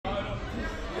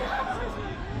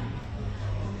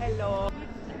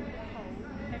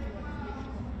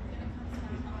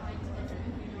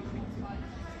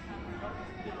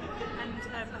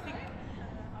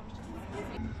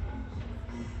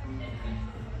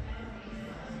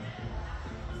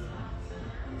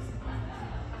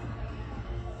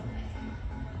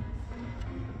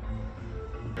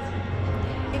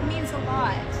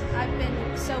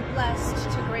so blessed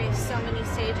to grace so many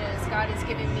stages. God has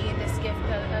given me this gift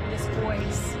of this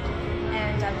voice,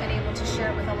 and I've been able to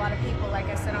share it with a lot of people, like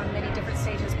I said, on many different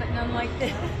stages, but none like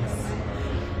this.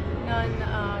 None,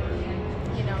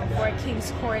 you know, for a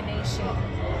king's coronation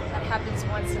that happens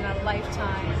once in a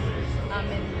lifetime,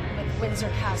 with Windsor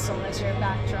Castle as your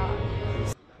backdrop.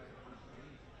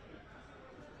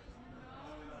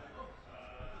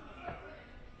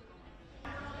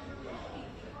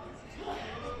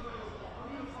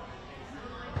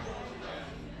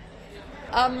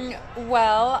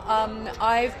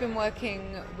 I've been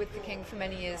working with the King for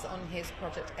many years on his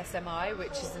project SMI,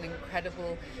 which is an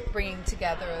incredible bringing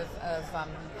together of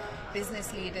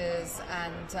business leaders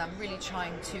and really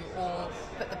trying to all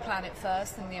put the planet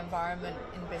first and the environment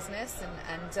in business.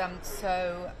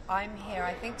 So I'm here,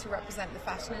 I think, to represent the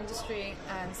fashion industry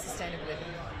and sustainability.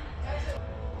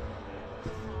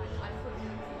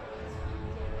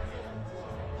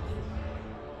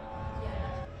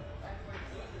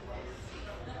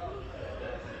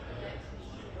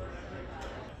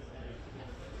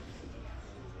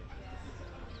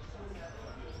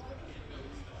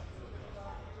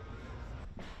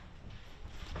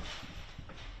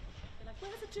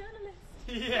 Where's a journalist?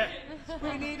 Yeah,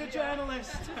 we need a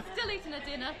journalist. Still eating a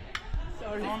dinner.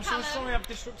 Sorry. Oh, I'm so sorry I've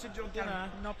disrupted your dinner.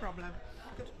 No problem.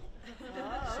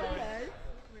 Sorry.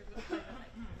 Okay.